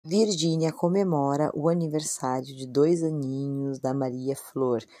Virgínia comemora o aniversário de 2 aninhos da Maria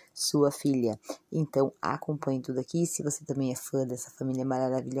Flor, sua filha. Então acompanhe tudo aqui. Se você também é fã dessa família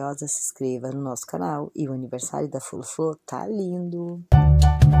maravilhosa, se inscreva no nosso canal. E o aniversário da Flor tá lindo!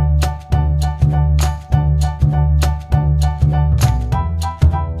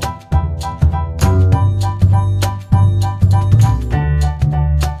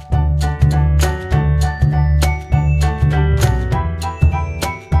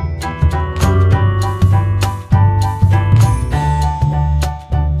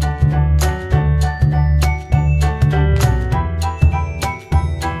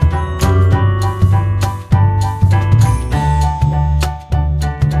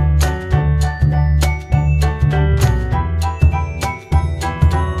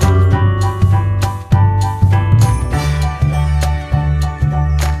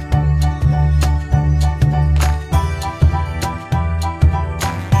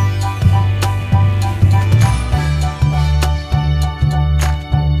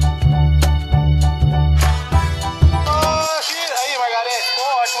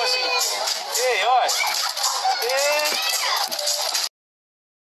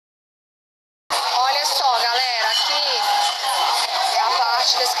 Olha só, galera, aqui é a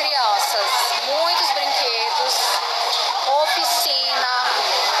parte das crianças. Muitos brinquedos, oficina,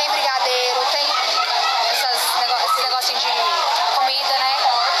 tem brigadeiro, tem esse negocinho de comida, né?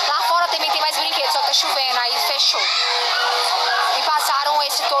 Lá fora também tem mais brinquedos, só que tá chovendo, aí fechou. E passaram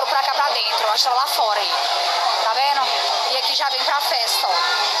esse touro pra cá pra dentro, acho que tá lá fora aí. Tá vendo? E aqui já vem pra festa, ó.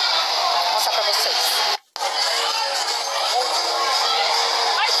 Vou mostrar pra vocês.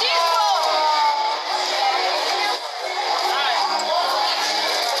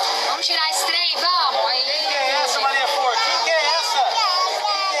 Vamos tirar esse trem, vamos? Aí. Quem que é essa, Maria Flor? Quem que é essa?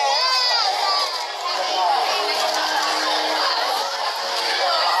 Quem que é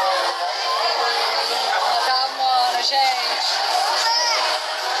Ela tá amando, gente.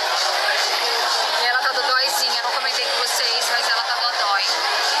 E ela tá dodóizinha, não comentei com vocês, mas ela tá dodói.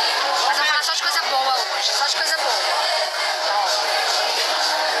 Mas vamos falar só de coisa boa hoje, só de coisa boa.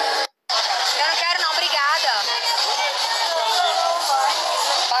 Eu não quero não, obrigada.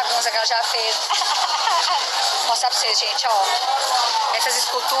 Bagunça que ela já fez. Vou mostrar pra vocês, gente, ó. Essas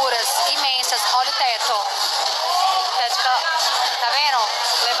esculturas imensas. Olha o teto. O teto tá vendo?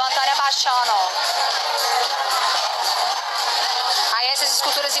 Levantando e abaixando, ó. Aí essas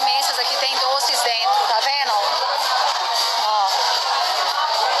esculturas imensas aqui tem doces dentro, tá vendo? Ó.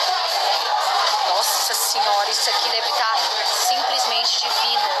 Nossa senhora, isso aqui deve estar simplesmente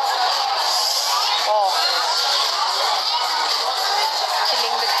divino. Ó. Que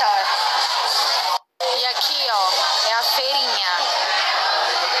lindo que tá. E aqui, ó, é a feirinha.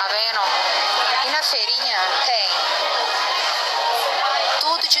 Tá vendo? E na feirinha tem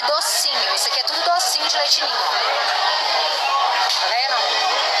tudo de docinho. Isso aqui é tudo docinho de leite ninho. Tá vendo?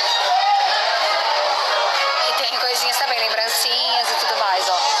 E tem coisinhas também, lembrancinhas e tudo mais,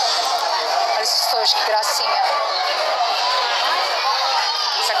 ó. Olha esse estojo, que gracinha.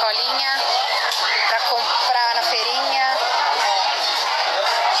 Sacolinha.